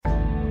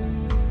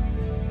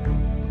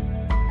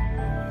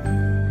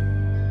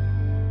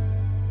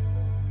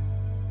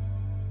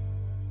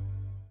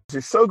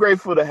Just so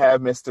grateful to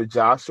have Mr.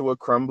 Joshua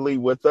Crumbly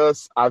with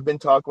us. I've been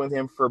talking with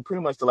him for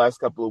pretty much the last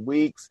couple of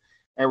weeks,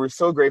 and we're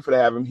so grateful to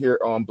have him here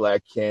on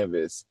Black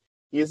Canvas.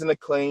 He is an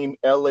acclaimed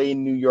LA,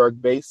 New York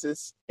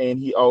bassist, and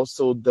he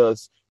also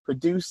does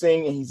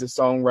producing, and he's a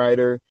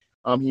songwriter.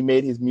 He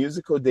made his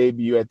musical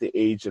debut at the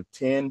age of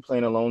 10,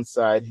 playing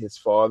alongside his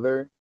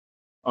father.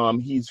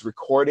 He's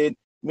recorded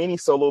many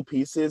solo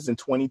pieces. In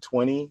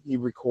 2020, he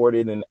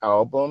recorded an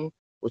album,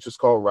 which was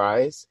called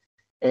Rise.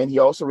 And he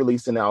also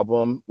released an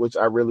album, which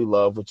I really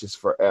love, which is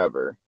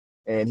Forever.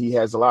 And he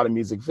has a lot of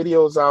music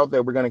videos out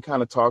that we're going to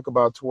kind of talk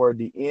about toward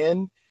the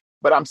end.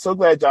 But I'm so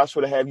glad,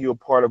 Joshua, to have you a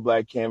part of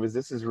Black Canvas.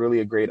 This is really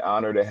a great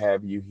honor to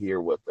have you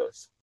here with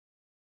us.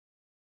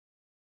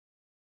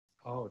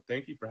 Oh,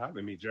 thank you for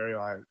having me, Jerry.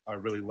 I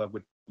really love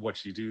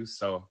what you do.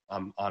 So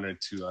I'm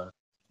honored to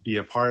be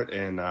a part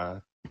and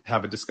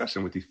have a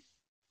discussion with you.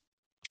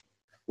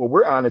 Well,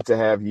 we're honored to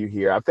have you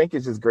here. I think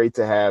it's just great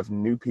to have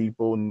new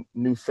people,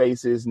 new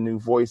faces, new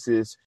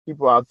voices,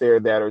 people out there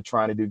that are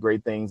trying to do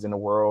great things in the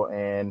world.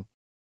 And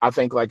I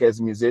think, like, as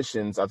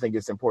musicians, I think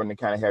it's important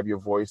to kind of have your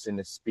voice and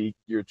to speak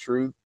your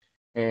truth.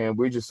 And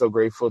we're just so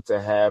grateful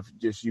to have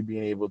just you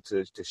being able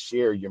to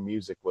share your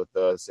music with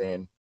us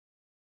and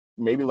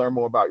maybe learn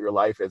more about your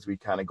life as we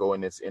kind of go in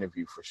this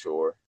interview for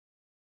sure.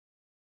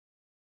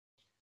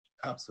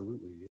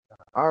 Absolutely. Yeah.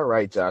 All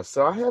right, Josh.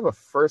 So I have a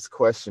first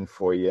question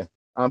for you.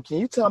 Can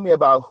you tell me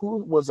about who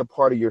was a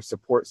part of your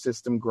support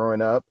system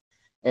growing up,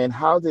 and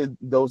how did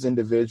those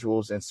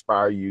individuals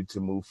inspire you to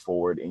move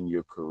forward in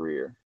your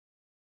career?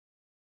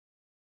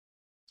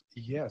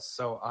 Yes,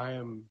 so I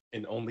am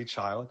an only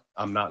child.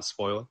 I'm not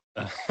spoiled.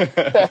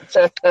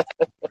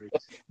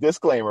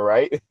 Disclaimer,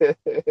 right?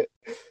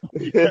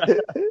 Yeah.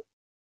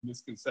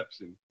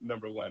 Misconception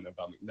number one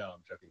about me. No,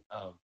 I'm joking.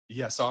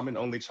 Yeah, so I'm an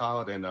only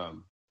child, and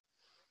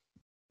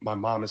my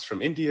mom is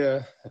from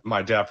India,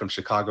 my dad from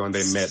Chicago, and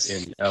they met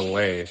in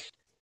LA.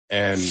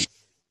 And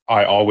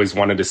I always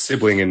wanted a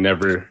sibling and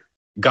never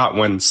got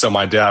one. So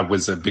my dad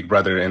was a big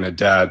brother and a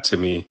dad to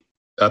me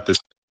at this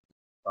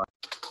time.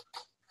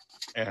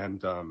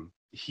 And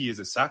he is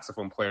a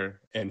saxophone player,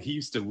 and he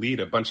used to lead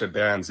a bunch of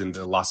bands in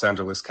the Los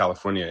Angeles,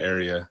 California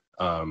area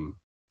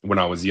when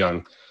I was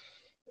young.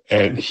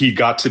 And he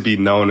got to be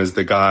known as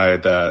the guy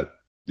that,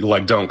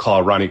 like, don't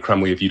call Ronnie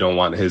Crumley if you don't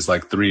want his,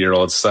 like,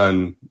 3-year-old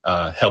son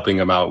helping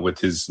him out with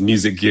his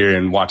music gear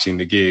and watching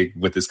the gig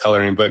with his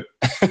coloring book.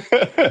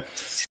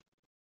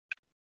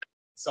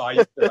 So I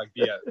used to, like,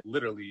 be at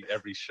literally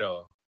every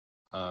show.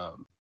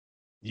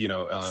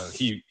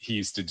 He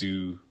used to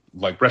do,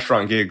 like,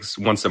 restaurant gigs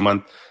once a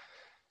month.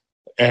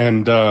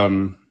 And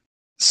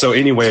so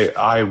anyway,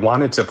 I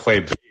wanted to play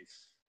bass.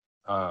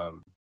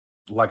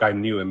 Like, I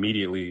knew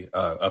immediately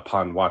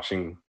upon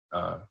watching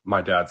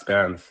my dad's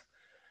bands.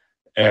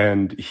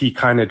 And he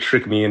kind of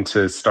tricked me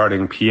into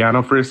starting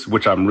piano first,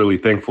 which I'm really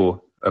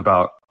thankful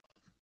about.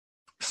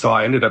 So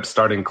I ended up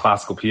starting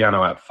classical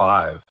piano at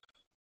 5.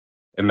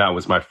 And that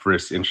was my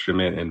first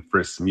instrument and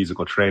first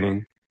musical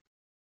training.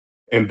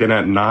 And then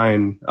at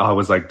 9, I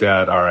was like,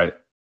 Dad, all right,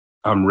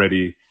 I'm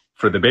ready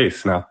for the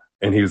bass now.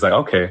 And he was like,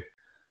 okay.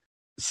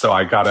 So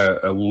I got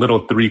a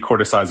little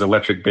 3/4 size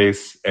electric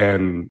bass,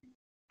 and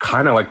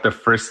kind of like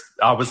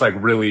I was like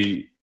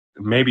really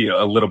maybe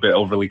a little bit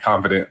overly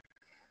confident.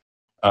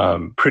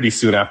 Pretty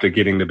soon after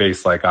getting the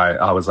bass, like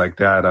I was like,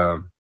 Dad,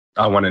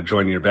 I want to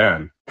join your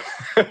band.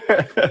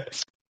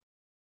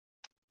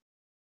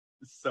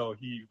 So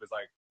he was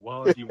like,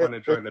 well, if you want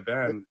to join the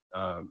band,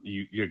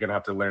 you're going to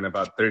have to learn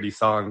about 30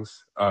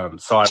 songs.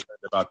 So I learned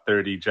about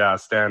 30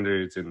 jazz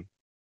standards and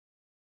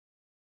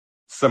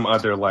some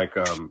other, like,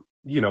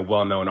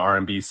 well-known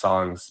R&B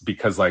songs,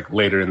 because, like,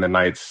 later in the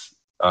nights,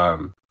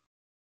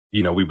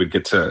 we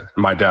would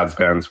my dad's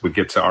bands would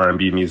get to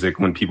R&B music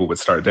when people would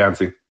start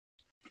dancing.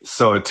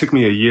 So it took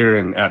me a year,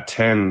 and at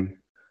 10,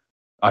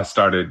 I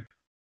started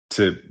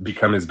to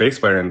become his bass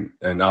player,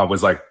 and I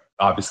was, like,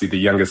 obviously the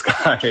youngest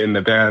guy in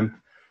the band,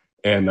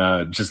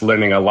 and just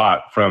learning a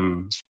lot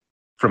from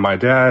my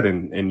dad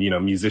and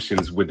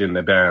musicians within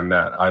the band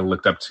that I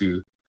looked up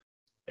to.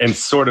 And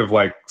sort of,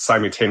 like,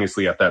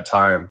 simultaneously at that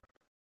time,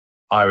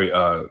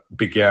 I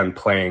began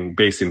playing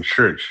bass in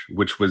church,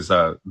 which was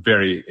a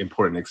very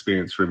important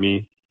experience for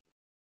me.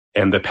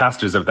 And the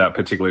pastors of that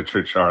particular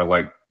church are,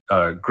 like,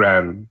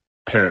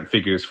 grandparent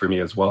figures for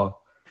me as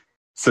well.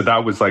 So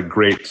that was, like,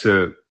 great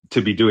to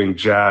be doing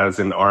jazz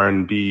and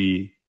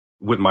R&B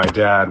with my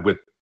dad, with,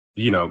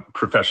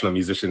 professional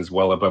musicians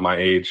well above my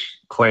age,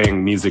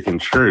 playing music in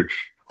church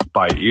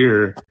by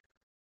ear.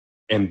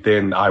 And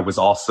then I was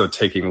also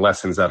taking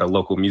lessons at a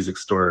local music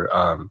store,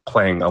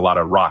 playing a lot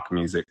of rock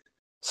music.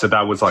 So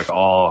that was, like,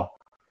 all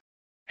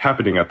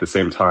happening at the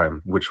same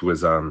time, which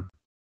was an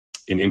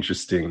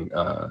interesting,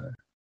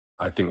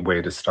 I think,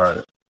 way to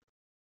start.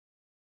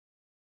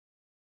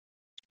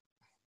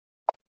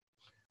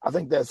 I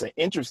think that's an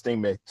interesting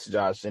mix,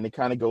 Josh, and it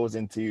kind of goes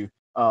into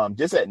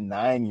just at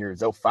 9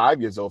 years old, 5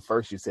 years old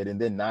first, you said, and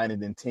then 9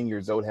 and then 10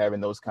 years old,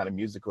 having those kind of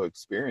musical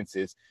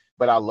experiences.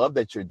 But I love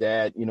that your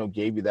dad,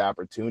 gave you the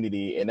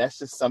opportunity, and that's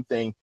just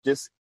something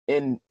just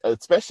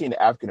especially in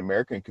the African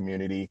American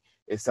community,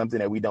 is something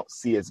that we don't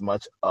see as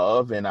much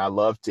of. And I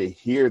love to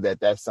hear that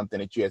that's something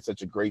that you had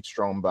such a great,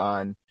 strong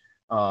bond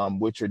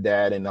with your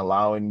dad, and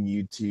allowing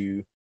you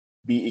to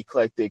be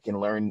eclectic and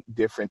learn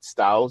different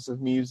styles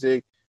of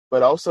music,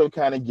 but also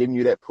kind of giving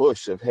you that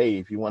push of, hey,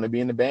 if you want to be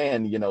in the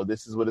band,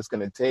 this is what it's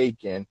going to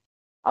take. And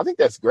I think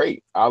that's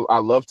great. I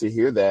love to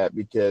hear that,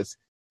 because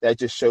that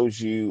just shows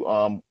you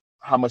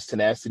how much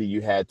tenacity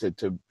you had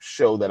to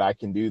show that I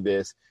can do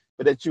this,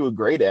 but that you were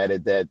great at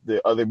it, that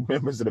the other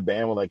members of the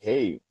band were like,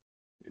 hey,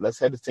 let's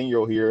have the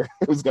 10-year-old here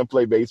who's going to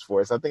play bass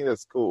for us. I think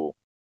that's cool.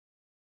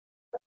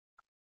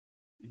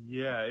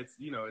 Yeah, it's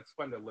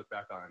fun to look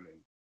back on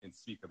and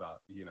speak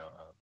about.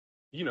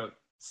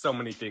 So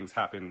many things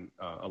happen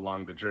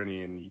along the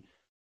journey, and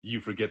you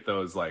forget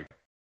those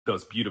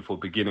beautiful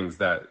beginnings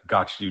that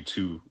got you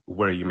to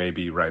where you may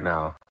be right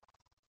now.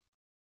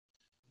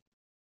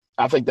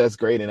 I think that's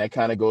great. And that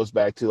kind of goes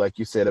back to, like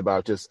you said,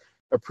 about just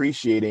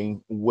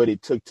appreciating what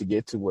it took to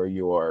get to where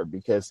you are,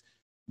 because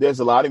there's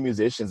a lot of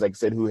musicians, like I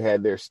said, who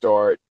had their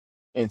start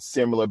in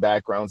similar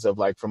backgrounds of,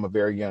 like, from a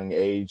very young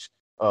age,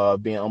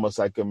 being almost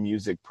like a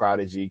music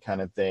prodigy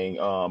kind of thing,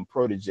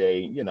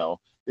 protege,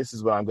 this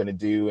is what I'm going to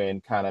do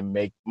and kind of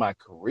make my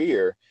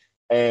career.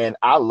 And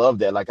I love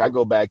that. Like, I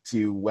go back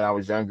to when I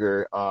was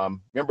younger.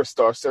 Remember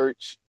Star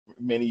Search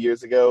many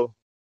years ago?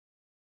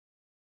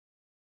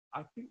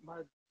 I think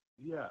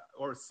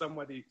or some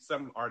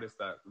artist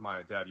that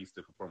my dad used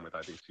to perform with.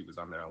 I think she was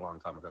on there a long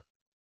time ago.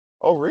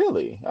 Oh,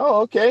 really?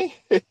 Oh, okay.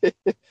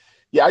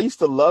 Yeah, I used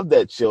to love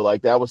that show.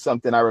 Like, that was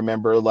something I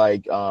remember,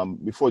 like,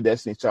 before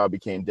Destiny's Child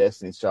became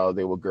Destiny's Child,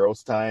 there were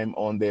Girls Time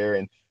on there,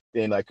 and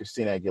then like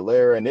Christina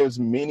Aguilera, and there was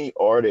many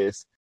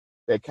artists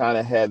that kind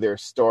of had their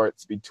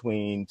starts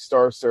between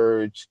Star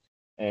Search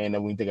and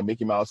then when you think of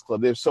Mickey Mouse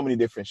Club. There's so many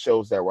different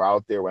shows that were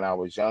out there when I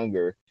was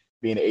younger,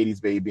 being an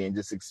 80s baby and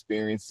just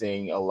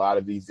experiencing a lot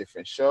of these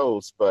different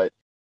shows. But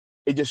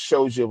it just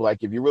shows you,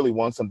 like, if you really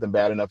want something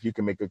bad enough, you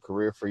can make a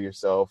career for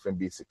yourself and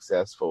be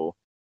successful.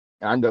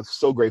 And I'm just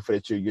so grateful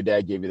that your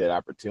dad gave you that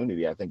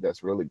opportunity. I think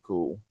that's really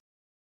cool.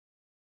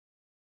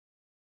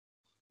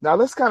 Now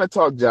let's kind of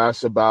talk,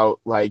 Josh,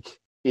 about, like,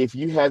 if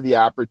you had the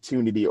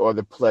opportunity or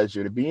the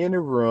pleasure to be in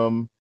a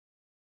room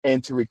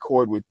and to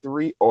record with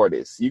three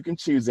artists, you can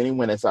choose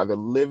anyone that's either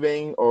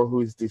living or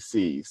who's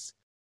deceased.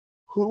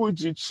 Who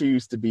would you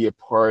choose to be a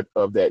part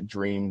of that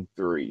dream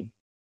three?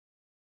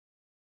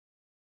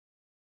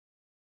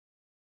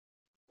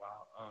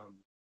 Wow.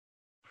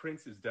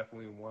 Prince is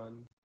definitely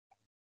one.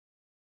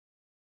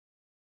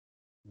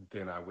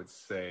 Then I would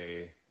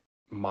say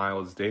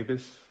Miles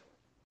Davis.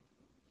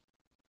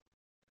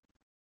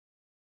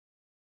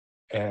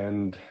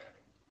 And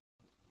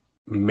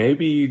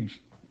maybe,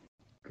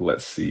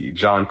 let's see,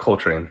 John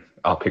Coltrane.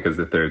 I'll pick as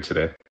the third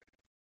today.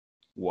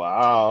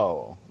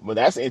 Wow. Well,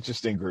 that's an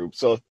interesting group.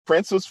 So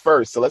Prince was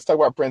first. So let's talk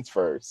about Prince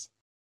first.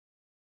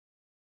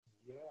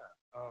 Yeah.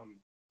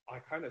 I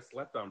kind of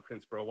slept on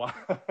Prince for a while.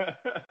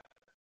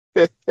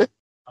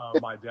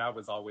 My dad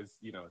was always,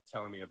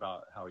 telling me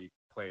about how he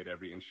played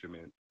every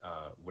instrument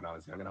when I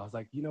was young. And I was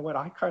like, you know what?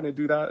 I kind of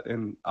do that.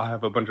 And I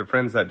have a bunch of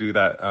friends that do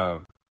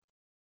that.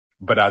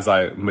 But as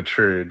I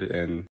matured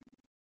and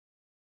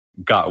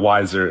got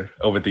wiser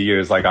over the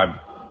years, like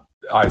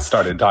I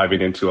started diving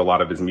into a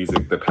lot of his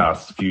music the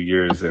past few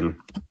years, and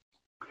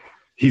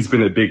he's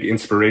been a big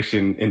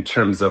inspiration in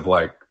terms of,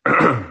 like,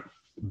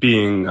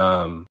 being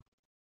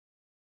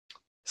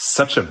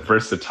such a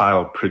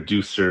versatile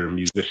producer,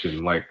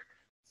 musician. Like,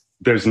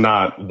 there's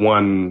not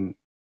one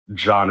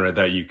genre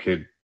that you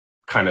could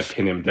kind of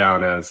pin him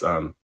down as.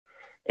 And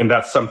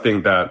that's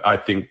something that I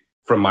think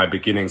from my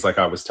beginnings, like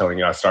I was telling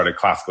you, I started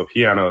classical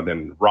piano,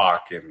 then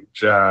rock and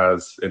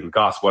jazz and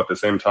gospel at the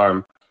same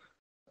time.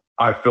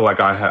 I feel like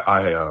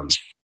I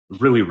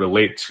really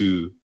relate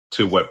to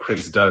what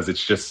Prince does.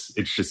 It's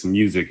just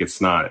music. It's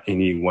not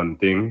any one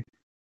thing.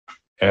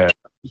 And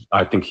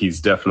I think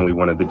he's definitely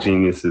one of the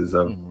geniuses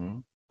of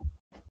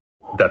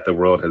that the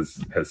world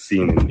has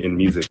seen in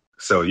music.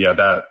 So yeah,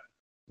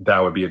 that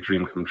would be a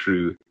dream come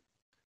true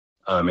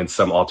in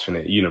some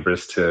alternate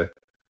universe to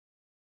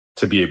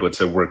be able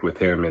to work with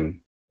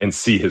him and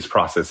see his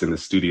process in the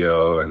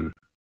studio and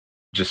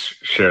just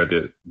share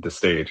the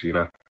stage,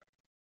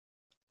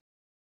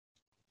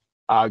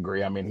 I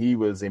agree. I mean, he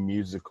was a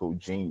musical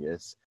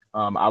genius.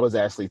 I was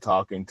actually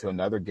talking to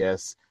another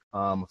guest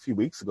a few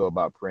weeks ago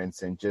about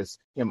Prince and just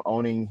him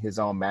owning his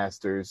own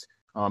masters,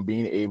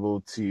 being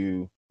able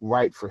to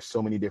write for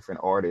so many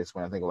different artists.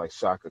 When I think of, like,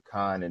 Shaka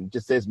Khan, and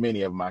just as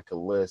many of them I could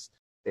list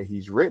that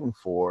he's written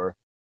for,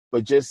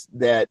 but just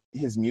that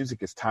his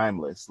music is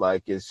timeless.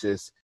 Like, it's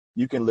just,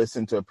 you can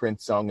listen to a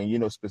Prince song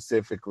and,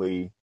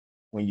 specifically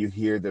when you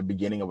hear the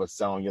beginning of a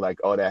song, you're like,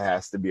 oh, that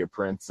has to be a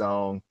Prince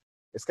song.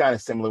 It's kind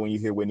of similar when you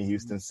hear Whitney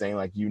Houston sing,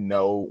 like,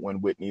 when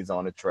Whitney's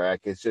on a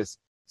track. It's just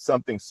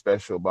something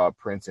special about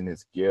Prince and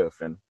his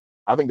gift. And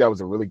I think that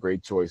was a really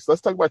great choice.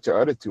 Let's talk about your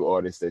other two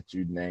artists that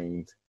you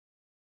named.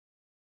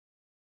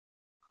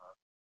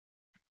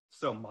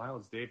 So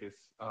Miles Davis,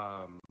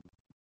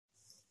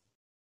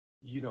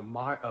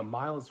 My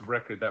Miles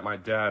record that my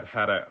dad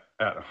had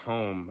at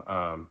home,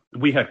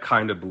 we had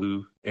Kinda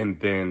Blue, and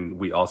then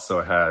we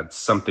also had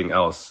Something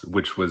Else,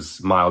 which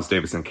was Miles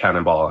Davis and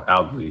Cannonball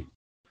Adderley.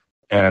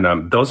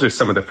 And those are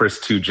some of the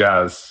first two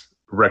jazz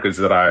records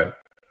that I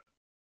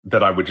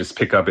would just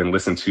pick up and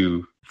listen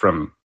to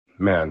from,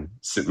 man,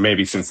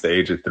 maybe since the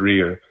age of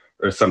 3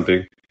 or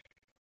something.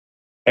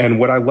 And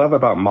what I love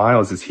about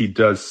Miles is he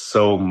does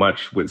so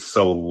much with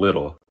so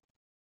little.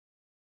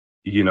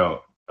 You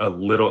know, a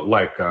little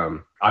like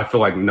I feel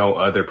like no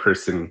other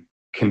person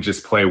can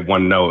just play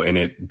one note and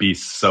it be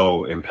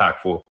so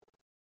impactful.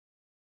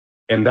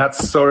 And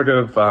that's sort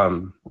of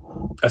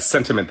a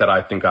sentiment that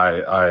I think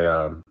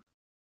I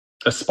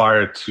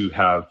aspire to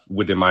have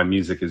within my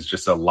music, is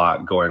just a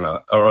lot going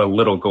on, or a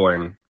little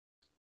going,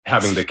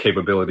 having the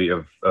capability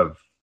of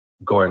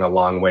going a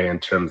long way in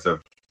terms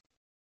of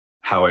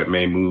how it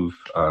may move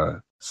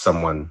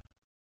someone.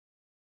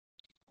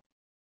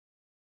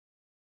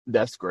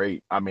 That's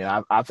great. I mean,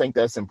 I think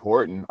that's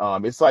important.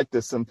 It's like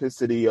the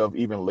simplicity of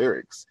even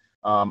lyrics.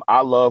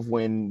 I love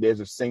when there's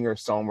a singer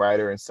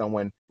songwriter and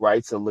someone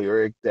writes a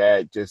lyric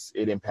that just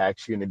it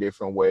impacts you in a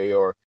different way,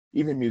 or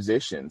even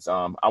musicians.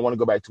 I want to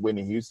go back to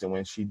Whitney Houston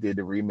when she did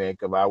the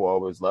remake of "I Will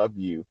Always Love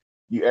You."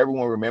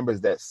 Everyone remembers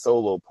that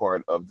solo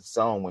part of the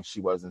song when she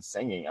wasn't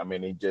singing. I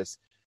mean, it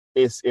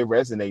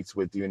resonates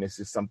with you, and it's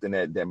just something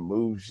that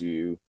moves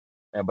you.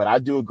 And but I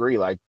do agree,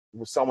 like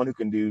with someone who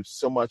can do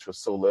so much with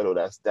so little,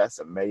 that's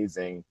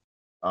amazing.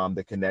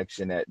 The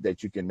connection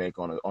that you can make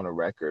on a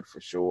record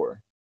for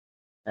sure.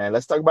 And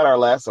let's talk about our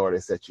last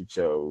artist that you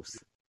chose.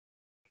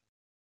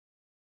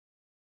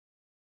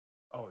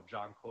 Oh,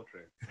 John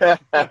Coltrane.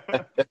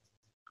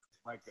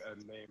 Like a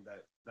name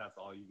that's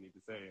all you need to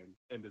say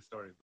in end the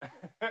story.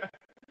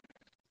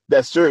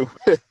 That's true.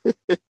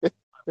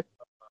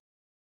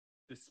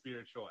 The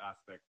spiritual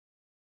aspect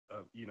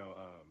of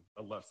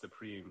A Love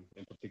Supreme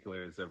in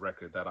particular is a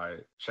record that I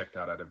checked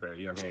out at a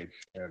very young age,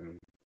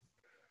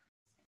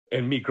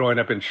 and me growing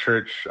up in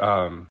church,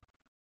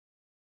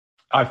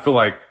 I feel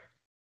like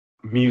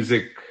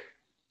music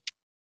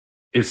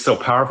is so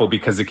powerful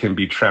because it can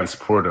be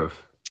transportive.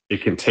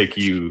 It can take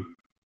you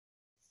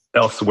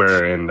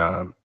elsewhere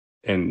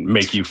and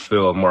make you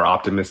feel more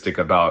optimistic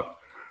about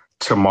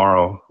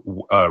tomorrow,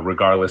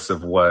 regardless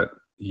of what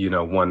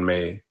one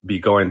may be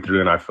going through.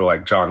 And I feel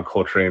like John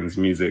Coltrane's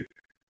music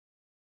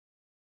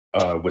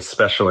was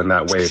special in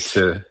that way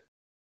to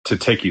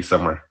take you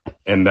somewhere,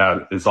 and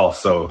that is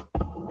also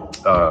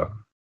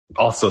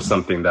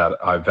something that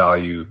I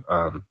value,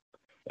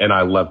 and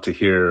I love to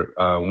hear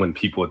when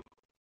people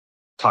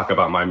talk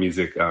about my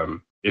music.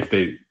 If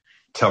they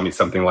tell me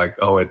something like,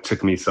 "Oh, it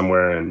took me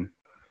somewhere," and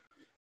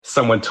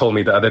someone told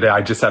me the other day,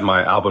 I just had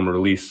my album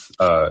release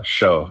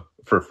show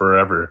for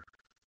Forever.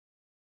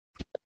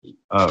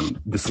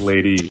 This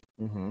lady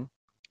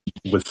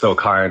was so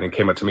kind and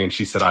came up to me and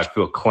she said, "I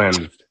feel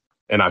cleansed,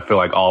 and I feel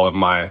like all of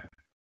my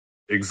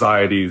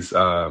anxieties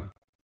are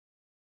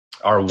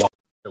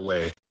washed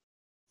away."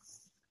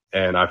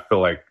 And I feel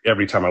like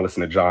every time I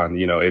listen to John,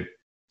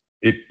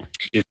 it's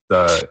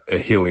a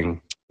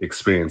healing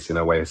experience in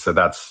a way. So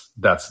that's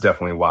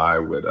definitely why I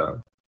would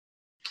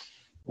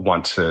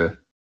want to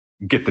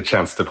get the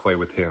chance to play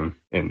with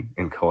him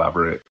and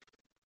collaborate.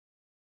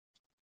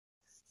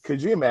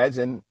 Could you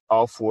imagine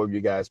all four of you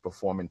guys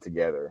performing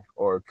together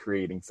or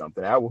creating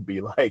something? That would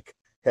be like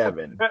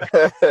heaven.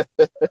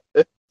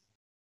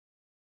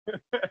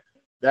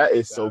 That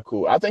is so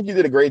cool. I think you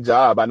did a great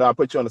job. I know I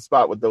put you on the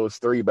spot with those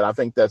three, but I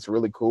think that's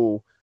really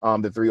cool.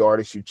 The three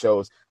artists you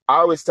chose. I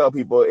always tell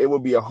people it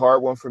would be a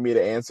hard one for me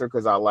to answer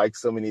because I like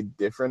so many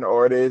different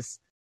artists.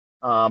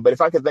 But if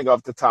I could think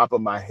off the top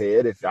of my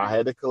head, if I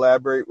had to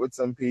collaborate with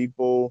some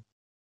people,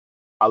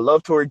 I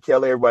love Tori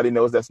Kelly. Everybody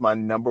knows that's my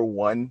number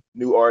one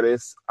new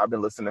artist. I've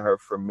been listening to her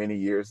for many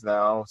years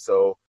now.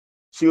 So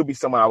she would be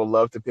someone I would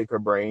love to pick her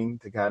brain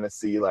to kind of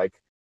see like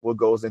what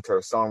goes into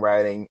her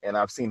songwriting. And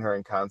I've seen her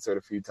in concert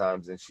a few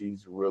times and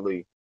she's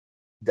really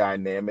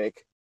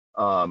dynamic.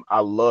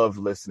 I love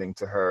listening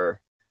to her.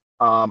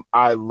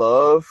 I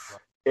love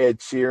Ed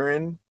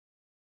Sheeran.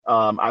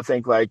 I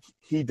think like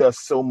he does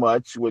so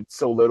much with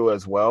so little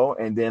as well.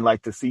 And then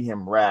like to see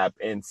him rap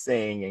and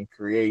sing and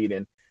create,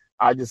 and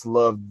I just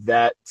love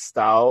that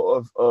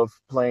style of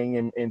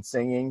playing and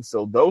singing.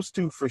 So those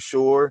two for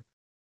sure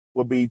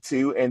will be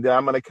two. And then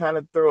I'm going to kind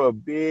of throw a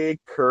big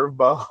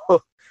curveball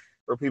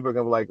where people are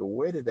going to be like,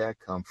 where did that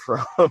come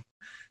from?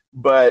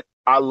 But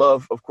I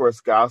love, of course,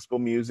 gospel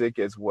music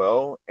as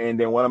well. And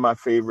then one of my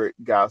favorite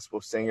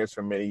gospel singers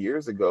from many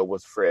years ago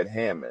was Fred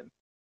Hammond.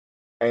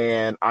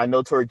 And I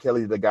know Tori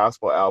Kelly did the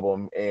gospel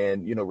album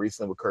and,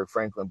 recently with Kirk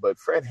Franklin, but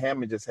Fred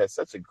Hammond just has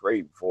such a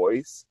great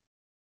voice.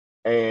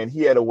 And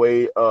he had a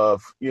way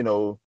of,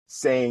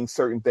 saying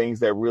certain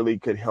things that really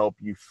could help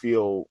you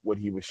feel what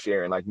he was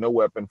sharing. Like "No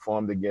Weapon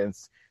Formed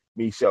Against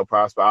Me Shall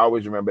Prosper." I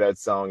always remember that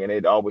song, and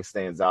it always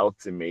stands out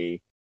to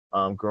me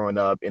growing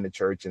up in the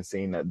church and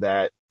seeing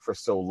that for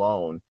so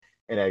long.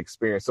 and that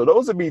experience. So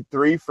those would be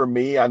three for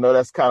me. I know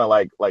that's kind of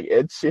like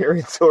Ed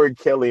Sheeran, Tori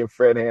Kelly, and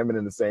Fred Hammond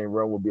in the same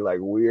room would be like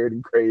weird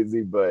and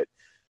crazy, but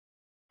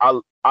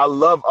I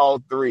love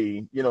all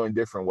three, in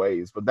different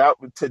ways. But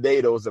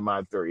today, those are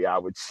my three I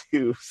would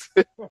choose.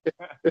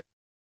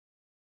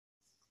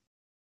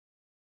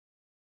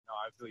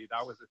 I feel you.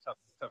 That was a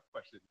tough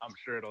question. I'm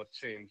sure it'll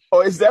change.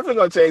 Oh, it's definitely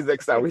gonna change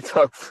next time we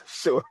talk for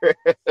sure.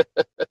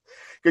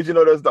 Because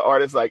there's the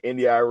artists like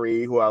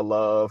India.Arie who I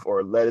love,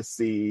 or Let Us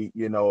See,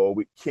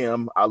 with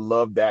Kim. I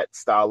love that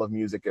style of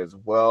music as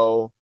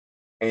well.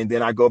 And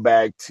then I go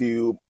back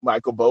to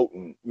Michael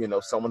Bolton,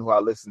 someone who I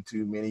listened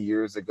to many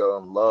years ago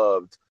and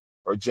loved,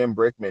 or Jim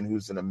Brickman,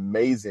 who's an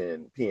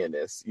amazing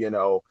pianist,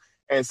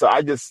 And so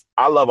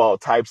I love all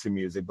types of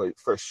music, but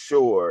for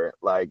sure,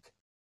 like,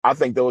 I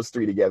think those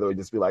three together would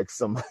just be like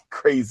some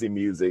crazy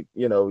music,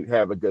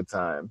 have a good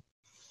time.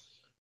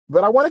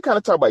 But I want to kind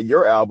of talk about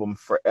your album,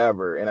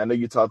 Forever. And I know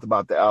you talked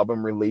about the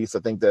album release. I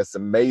think that's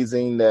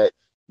amazing that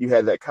you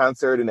had that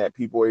concert and that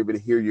people were able to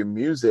hear your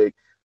music.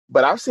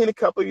 But I've seen a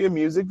couple of your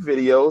music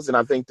videos, and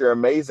I think they're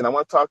amazing. I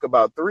want to talk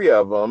about three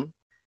of them.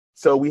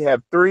 So we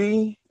have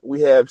three,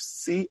 we have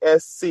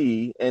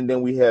CSC, and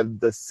then we have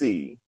The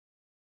C.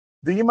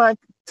 Do you mind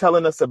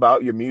telling us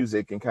about your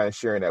music and kind of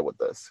sharing that with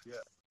us? Yeah.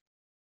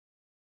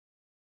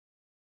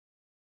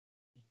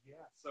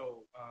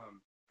 So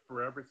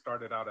Forever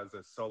started out as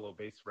a solo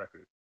bass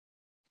record.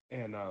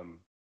 And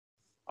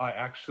I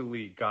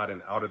actually got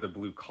an out of the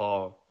blue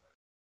call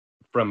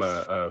from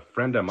a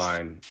friend of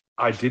mine.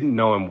 I didn't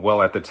know him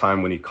well at the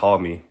time when he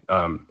called me.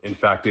 In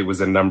fact, it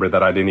was a number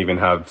that I didn't even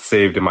have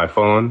saved in my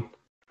phone.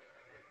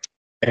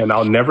 And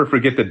I'll never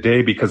forget the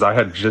day because I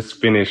had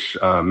just finished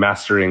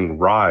mastering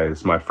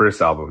Rise, my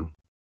first album.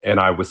 And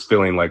I was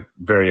feeling like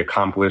very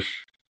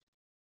accomplished.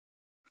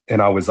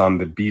 And I was on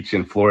the beach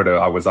in Florida.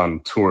 I was on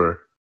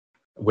tour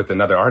with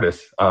another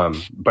artist.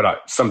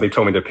 But somebody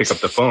told me to pick up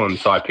the phone.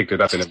 So I picked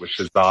it up and it was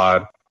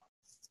Shahzad.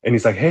 And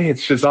he's like, hey,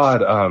 it's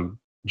Shahzad.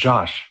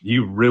 Josh,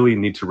 you really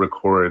need to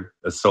record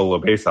a solo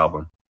bass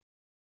album.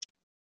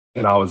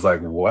 And I was like,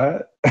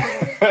 what?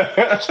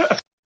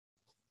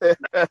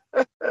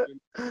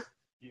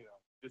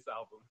 This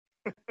album.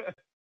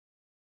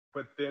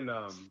 But then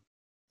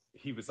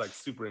he was like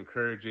super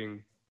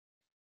encouraging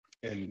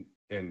and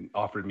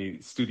offered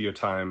me studio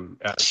time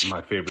at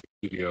my favorite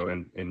studio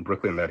in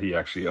Brooklyn that he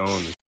actually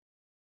owns.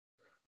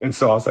 And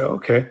so I was like,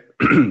 okay.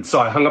 So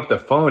I hung up the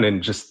phone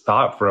and just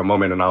thought for a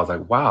moment, and I was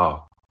like,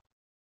 wow.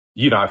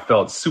 I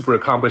felt super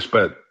accomplished,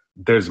 but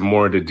there's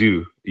more to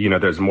do.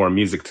 There's more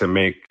music to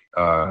make,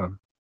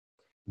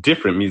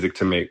 different music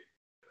to make.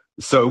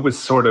 So it was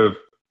sort of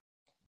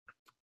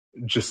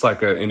just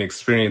like an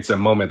experience, a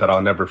moment that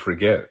I'll never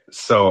forget.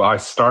 So I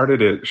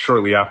started it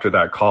shortly after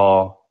that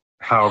call,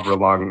 however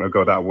long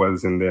ago that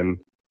was, and then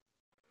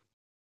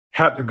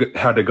had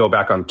to go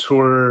back on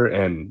tour,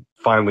 and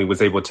finally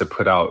was able to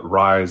put out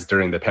Rise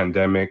during the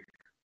pandemic,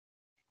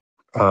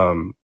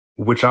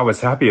 which I was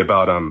happy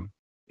about.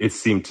 It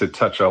seemed to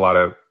touch a lot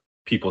of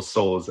people's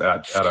souls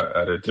at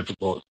a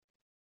difficult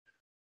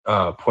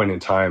point in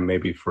time,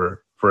 maybe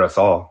for us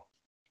all.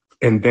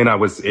 And then I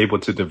was able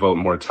to devote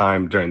more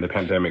time during the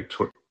pandemic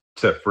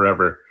to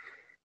Forever.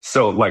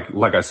 So like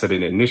I said,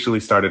 it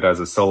initially started as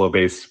a solo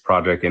bass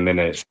project, and then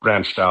it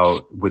branched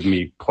out with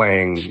me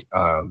playing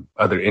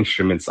other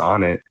instruments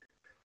on it.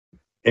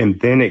 And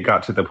then it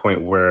got to the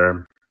point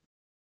where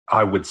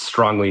I would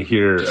strongly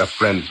hear a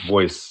friend's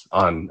voice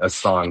on a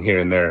song here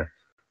and there.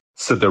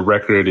 So the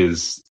record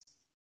is,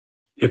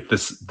 if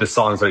the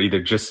songs are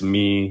either just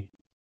me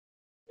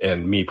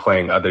and me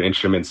playing other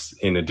instruments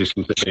in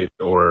addition to bass,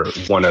 or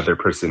one other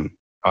person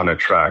on a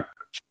track.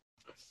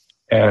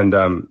 And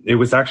it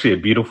was actually a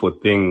beautiful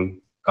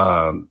thing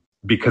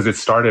because it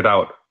started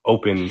out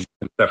open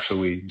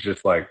conceptually,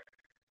 just like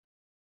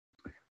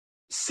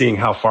seeing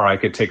how far I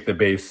could take the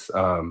bass,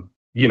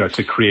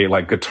 to create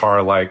like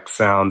guitar-like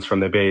sounds from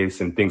the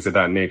bass and things of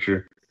that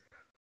nature.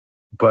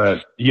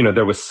 But,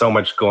 there was so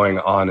much going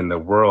on in the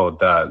world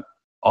that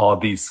all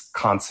these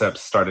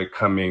concepts started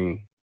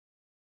coming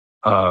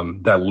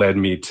that led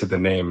me to the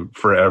name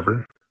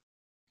Forever.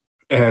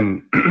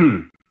 And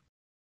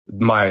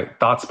my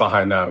thoughts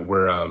behind that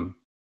were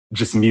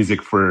just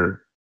music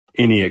for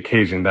any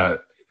occasion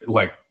that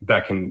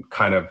can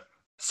kind of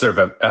serve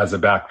as a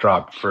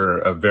backdrop for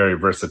a very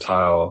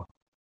versatile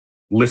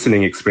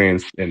listening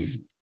experience,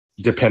 and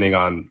depending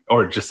on,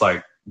 or just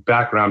like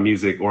background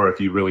music, or if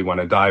you really want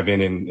to dive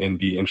in and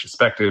be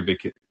introspective,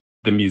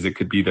 the music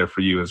could be there for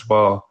you as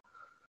well.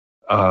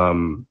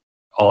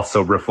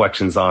 Also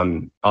reflections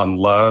on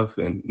love,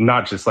 and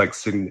not just like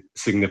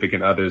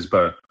significant others,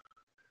 but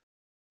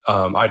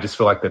I just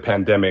feel like the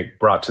pandemic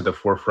brought to the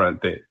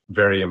forefront the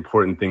very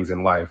important things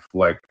in life,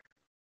 like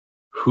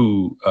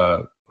who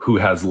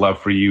has love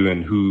for you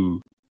and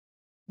who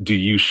do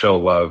you show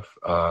love,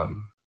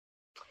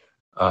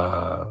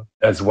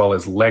 as well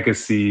as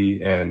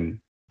legacy. And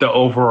the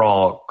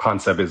overall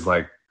concept is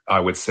like, I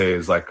would say,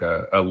 is like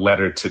a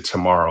letter to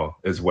tomorrow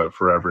is what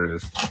Forever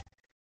is.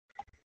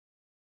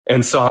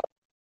 And so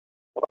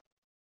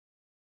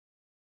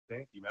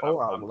Thank you, man. Oh,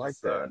 I I'm like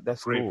just that.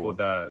 That's grateful cool.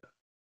 that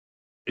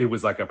it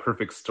was like a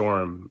perfect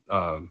storm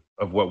of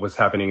what was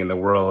happening in the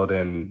world,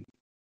 and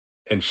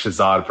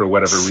Shazad, for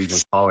whatever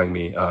reason, calling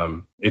me.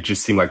 It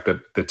just seemed like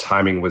the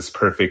timing was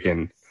perfect,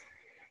 and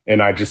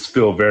I just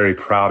feel very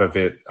proud of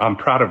it. I'm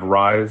proud of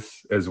Rise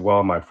as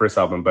well, my first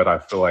album, but I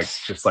feel like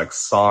just like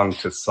song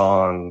to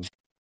song,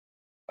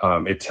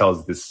 it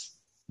tells this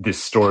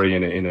story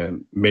in a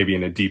maybe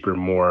in a deeper,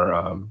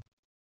 more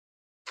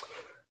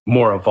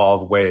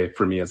evolved way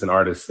for me as an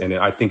artist. And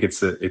I think it's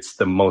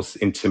the most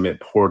intimate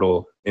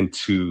portal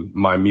into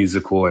my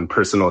musical and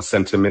personal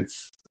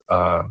sentiments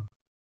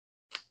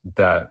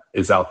that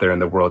is out there in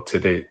the world to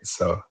date.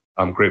 So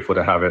I'm grateful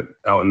to have it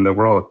out in the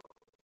world.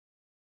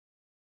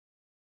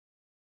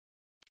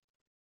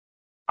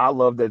 I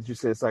love that you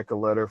said it's like a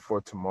letter for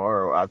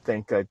tomorrow. I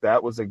think that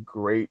that was a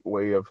great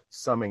way of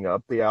summing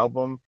up the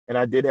album. And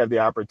I did have the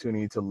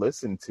opportunity to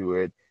listen to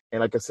it.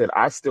 And like I said,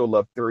 I still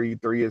love three.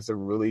 Three is a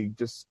really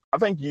just, I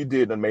think you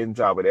did an amazing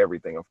job with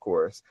everything, of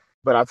course.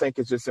 But I think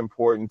it's just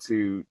important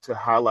to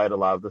highlight a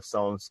lot of the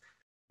songs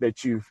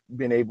that you've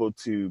been able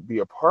to be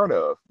a part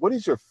of. What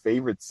is your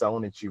favorite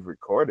song that you've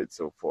recorded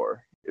so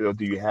far? Or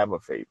do you have a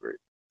favorite?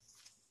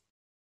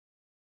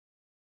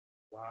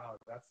 Wow,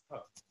 that's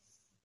tough.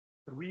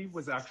 Three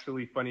was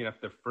actually, funny enough,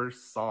 the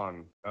first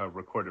song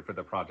recorded for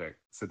the project.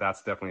 So that's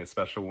definitely a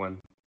special one.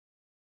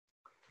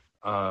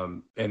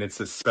 And it's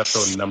a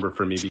special number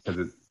for me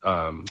because,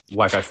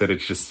 like I said,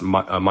 it's just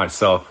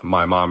myself,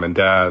 my mom and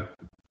dad.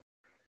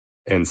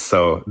 And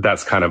so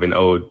that's kind of an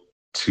ode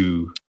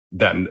to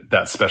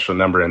that special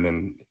number. And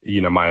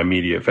then, my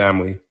immediate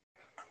family.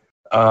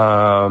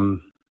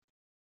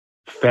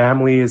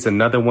 Family is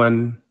another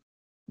one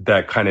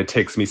that kind of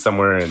takes me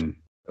somewhere and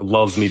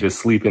lulls me to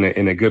sleep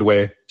in a good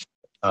way.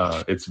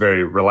 It's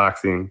very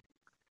relaxing,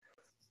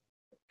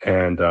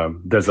 and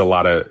there's a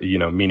lot of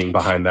meaning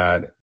behind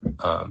that,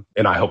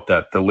 and I hope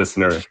that the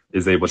listener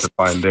is able to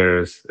find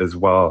theirs as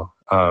well.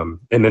 And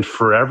then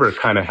Forever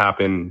kind of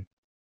happened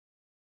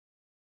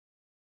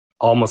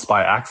almost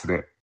by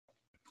accident,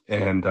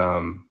 and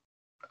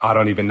I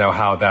don't even know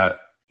how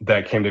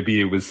that came to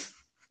be. It was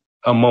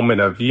a moment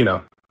of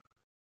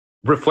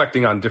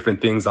reflecting on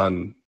different things,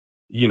 on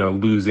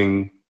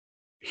losing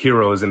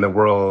heroes in the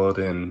world,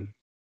 and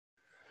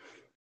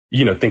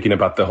thinking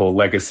about the whole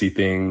legacy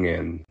thing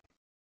and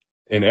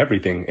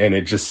everything. And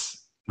it just,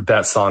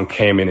 that song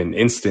came in an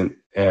instant.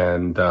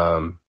 And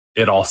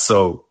it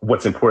also,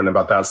 what's important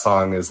about that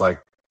song is like,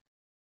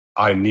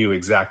 I knew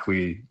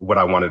exactly what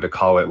I wanted to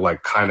call it,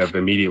 like kind of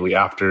immediately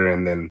after.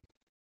 And then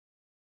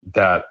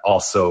that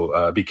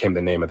also became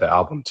the name of the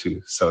album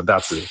too. So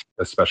that's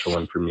a special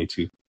one for me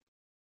too.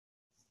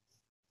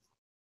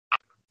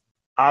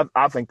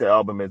 I think the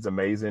album is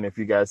amazing. If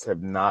you guys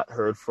have not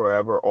heard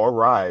Forever or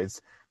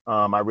Rise,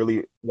 I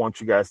really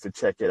want you guys to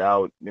check it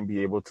out and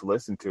be able to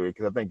listen to it,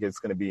 because I think it's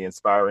going to be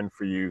inspiring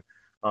for you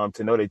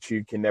to know that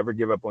you can never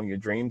give up on your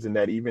dreams, and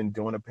that even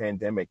during a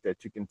pandemic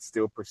that you can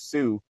still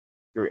pursue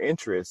your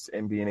interests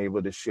and being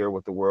able to share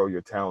with the world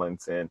your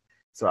talents. And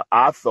so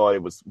I thought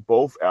it was,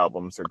 both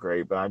albums are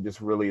great, but I'm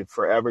just really,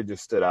 Forever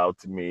just stood out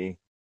to me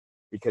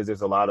because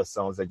there's a lot of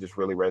songs that just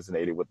really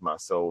resonated with my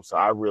soul. So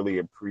I really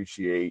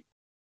appreciate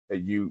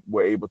that you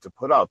were able to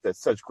put out that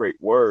such great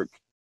work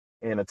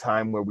in a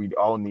time where we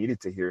all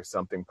needed to hear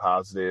something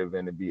positive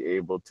and to be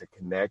able to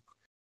connect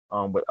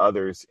with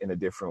others in a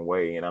different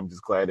way. And I'm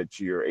just glad that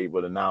you're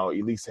able to now at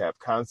least have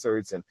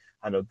concerts. And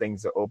I know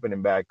things are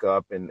opening back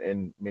up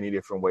in many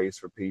different ways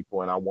for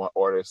people. And I want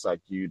artists like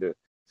you to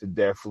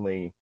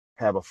definitely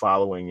have a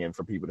following and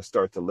for people to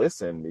start to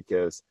listen,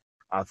 because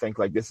I think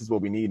like this is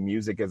what we need.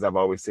 Music, as I've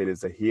always said,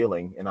 is a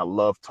healing. And I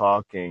love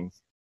talking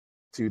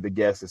to the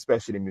guests,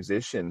 especially the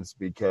musicians,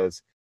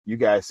 because you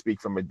guys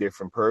speak from a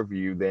different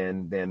purview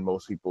than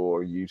most people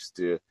are used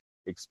to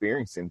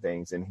experiencing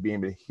things. And being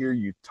able to hear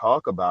you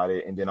talk about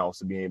it, and then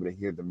also being able to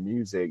hear the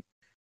music,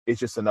 it's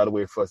just another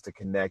way for us to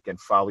connect and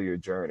follow your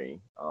journey.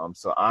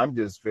 So I'm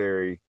just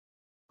very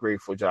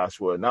grateful,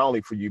 Joshua, not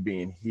only for you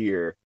being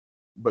here,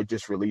 but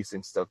just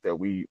releasing stuff that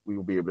we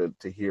will be able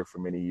to hear for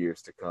many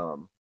years to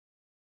come.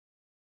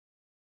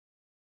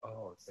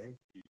 Oh, thank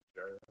you,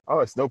 Jared. Oh,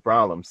 it's no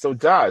problem. So,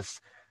 Josh,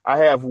 I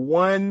have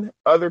one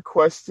other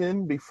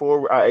question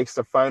before I ask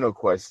the final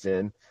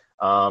question.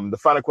 The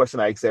final question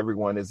I ask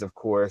everyone is, of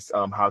course,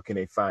 how can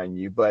they find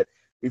you? But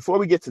before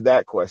we get to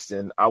that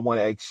question, I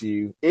want to ask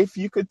you if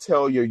you could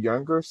tell your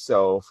younger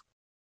self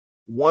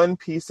one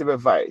piece of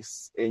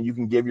advice, and you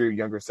can give your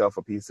younger self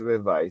a piece of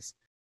advice,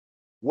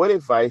 what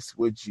advice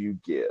would you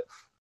give?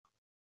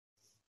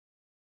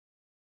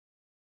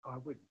 I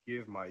would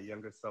give my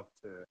younger self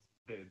the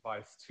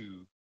advice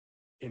to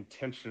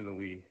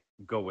intentionally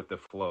go with the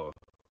flow.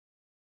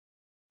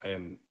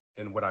 And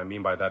what I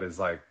mean by that is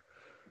like,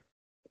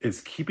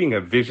 is keeping a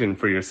vision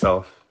for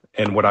yourself.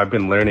 And what I've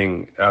been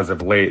learning as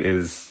of late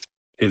is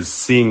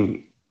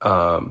seeing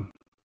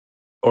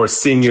or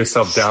seeing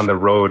yourself down the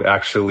road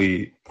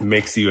actually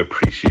makes you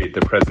appreciate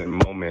the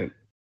present moment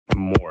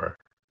more,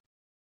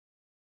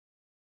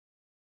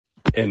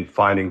 and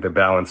finding the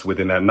balance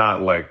within that.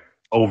 Not like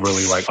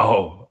overly like,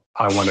 oh,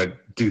 I want to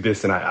do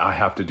this and I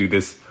have to do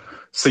this.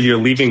 So you're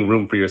leaving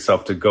room for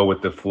yourself to go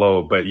with the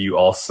flow, but you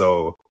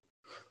also,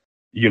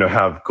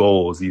 have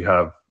goals, you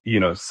have,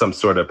 some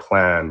sort of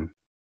plan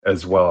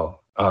as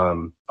well.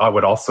 I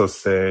would also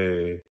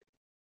say,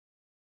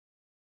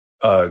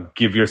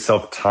 give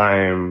yourself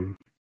time.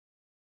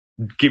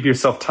 Give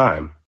yourself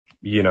time.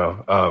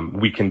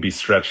 We can be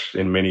stretched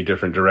in many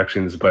different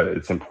directions, but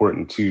it's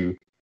important to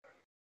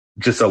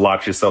just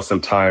allot yourself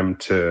some time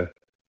to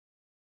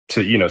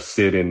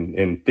sit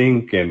and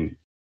think and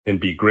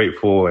be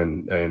grateful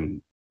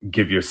and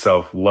give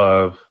yourself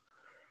love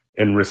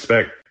and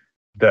respect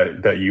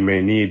that you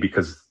may need,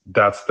 because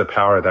that's the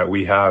power that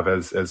we have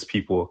as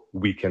people.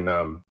 We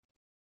can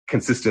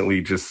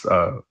consistently just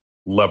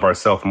love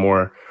ourselves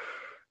more.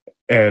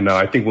 And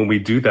I think when we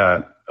do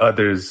that,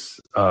 others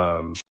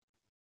kind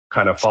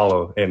of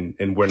follow,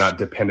 and we're not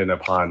dependent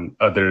upon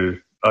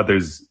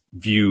others'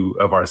 view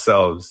of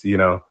ourselves.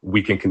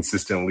 We can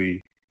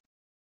consistently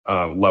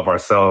love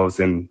ourselves,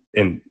 and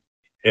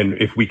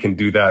if we can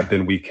do that,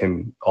 then we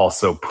can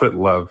also put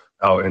love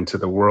out into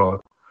the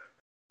world,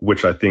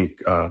 which I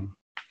think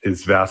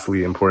is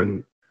vastly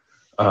important.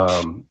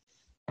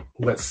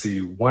 Let's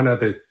see. One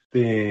other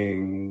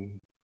thing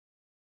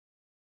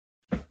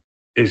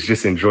is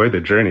just enjoy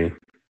the journey,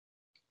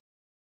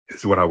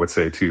 is what I would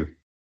say too.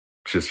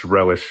 Just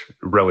relish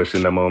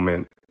in the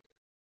moment,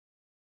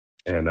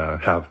 and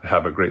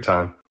have a great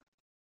time.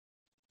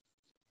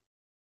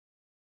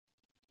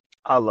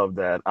 I love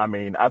that. I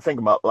mean, I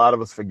think a lot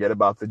of us forget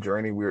about the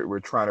journey. We're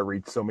trying to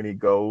reach so many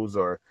goals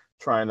or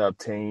trying to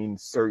obtain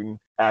certain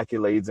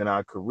accolades in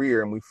our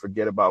career, and we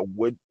forget about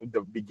what the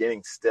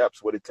beginning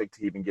steps, what it took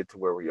to even get to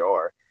where we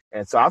are.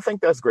 And so I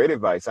think that's great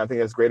advice. I think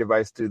that's great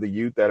advice to the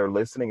youth that are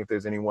listening. If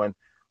there's anyone,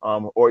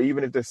 or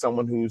even if there's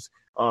someone who's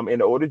in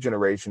the older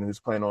generation who's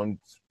planning on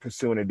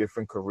pursuing a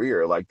different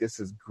career, like this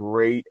is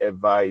great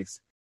advice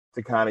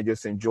to kind of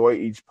just enjoy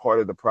each part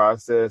of the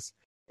process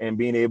and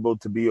being able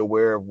to be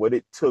aware of what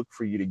it took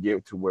for you to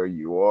get to where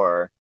you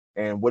are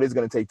and what it's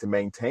going to take to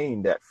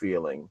maintain that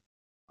feeling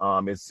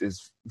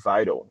is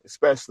vital,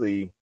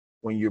 especially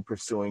when you're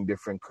pursuing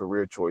different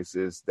career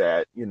choices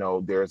that,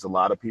 there's a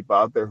lot of people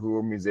out there who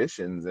are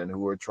musicians and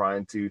who are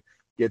trying to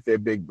get their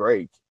big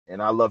break.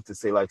 And I love to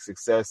say, like,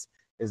 success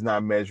is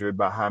not measured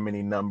by how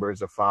many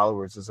numbers of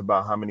followers. It's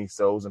about how many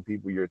souls and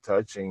people you're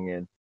touching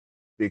and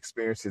the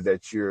experiences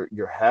that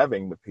you're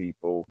having with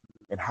people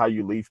and how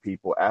you leave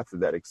people after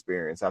that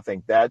experience. I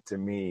think that to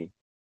me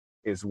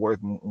is worth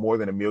more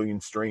than a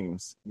million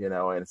streams,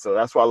 and so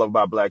that's what I love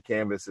about Black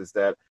Canvas is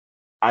that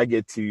I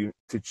get to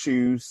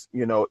choose,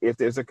 if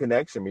there's a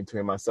connection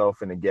between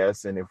myself and the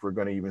guest, and if we're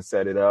going to even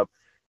set it up.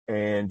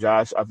 And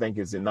Josh, I think,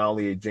 is not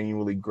only a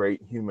genuinely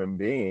great human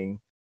being,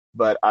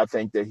 but I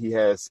think that he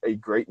has a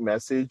great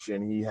message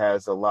and he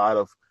has a lot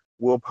of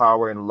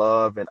willpower and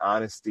love and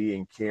honesty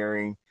and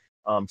caring,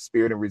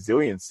 spirit and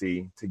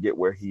resiliency to get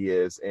where he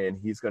is. And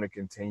he's going to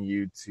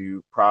continue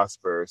to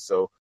prosper.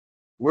 So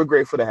we're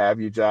grateful to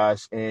have you,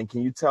 Josh. And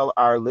can you tell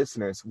our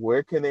listeners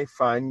where can they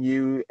find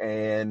you?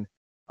 And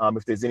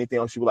if there's anything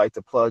else you would like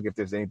to plug, if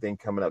there's anything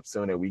coming up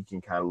soon that we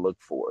can kind of look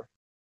for.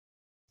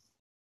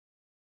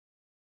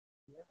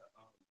 Yeah,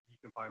 you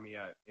can find me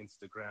at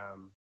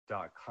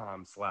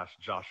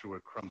Instagram.com/Joshua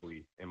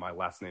Crumbly. And my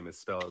last name is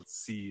spelled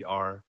Crumbly.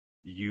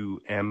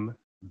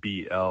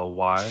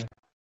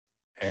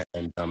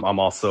 And I'm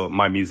also,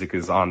 my music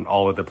is on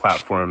all of the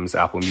platforms: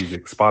 Apple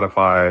Music,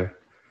 Spotify,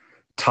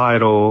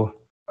 Tidal.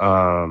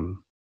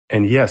 And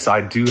yes, I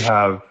do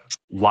have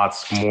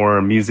lots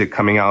more music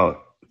coming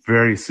out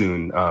very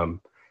soon.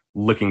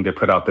 Looking to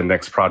put out the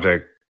next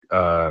project,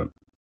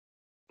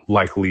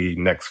 likely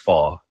next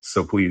fall.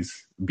 So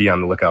please be on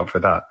the lookout for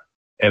that.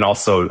 And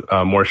also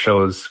more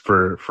shows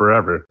for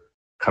forever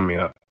coming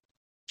up.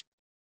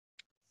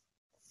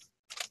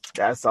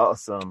 That's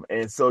awesome.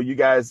 And so you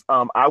guys,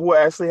 I will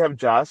actually have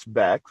Josh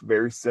back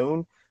very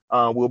soon.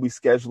 We'll be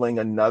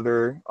scheduling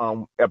another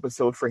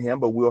episode for him,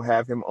 but we'll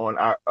have him on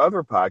our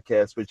other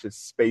podcast, which is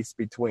Space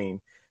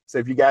Between. So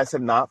if you guys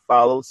have not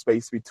followed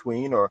Space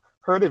Between or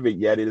heard of it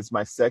yet, it is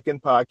my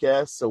second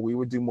podcast. So we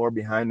will do more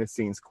behind the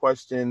scenes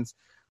questions.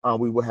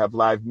 We will have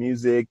live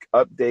music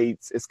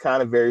updates. It's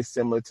kind of very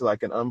similar to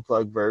like an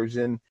unplugged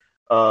version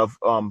of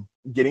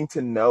getting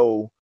to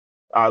know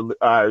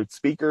our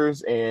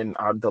speakers and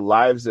the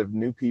lives of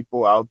new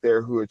people out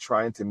there who are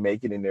trying to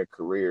make it in their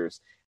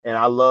careers. And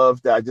I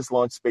love that I just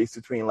launched Space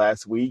Between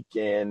last week.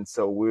 And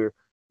so we're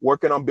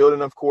working on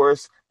building, of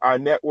course, our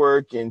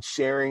network and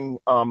sharing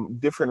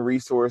different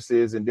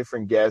resources and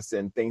different guests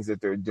and things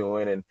that they're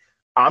doing. And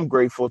I'm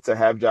grateful to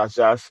have Josh.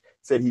 Josh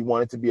said he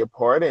wanted to be a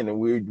part, and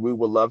we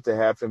would love to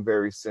have him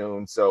very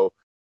soon. So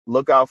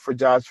look out for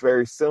Josh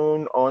very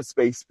soon on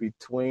Space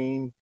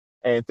Between.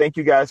 And thank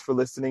you guys for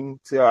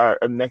listening to our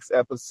next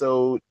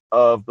episode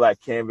of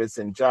Black Canvas.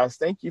 And Josh,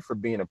 thank you for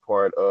being a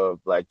part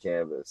of Black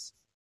Canvas.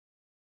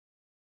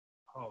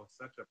 Oh,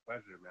 such a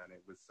pleasure, man.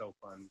 It was so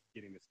fun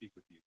getting to speak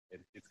with you.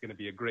 It's going to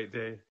be a great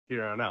day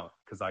here on out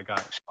because I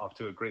got off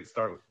to a great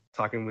start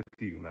talking with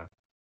you, man.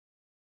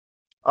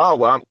 Oh,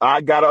 well,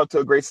 I got out to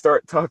a great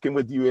start talking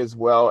with you as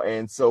well.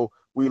 And so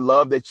we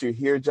love that you're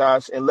here,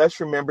 Josh. And let's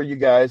remember, you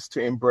guys,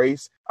 to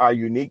embrace our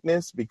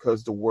uniqueness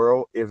because the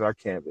world is our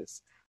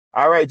canvas.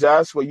 All right,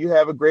 Josh. Well, you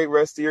have a great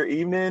rest of your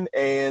evening.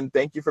 And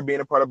thank you for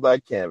being a part of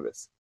Black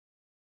Canvas.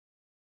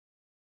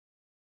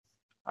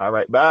 All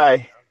right.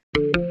 Bye.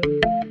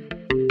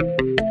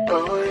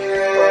 Oh,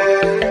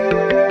 yeah.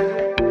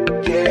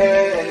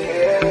 Yeah.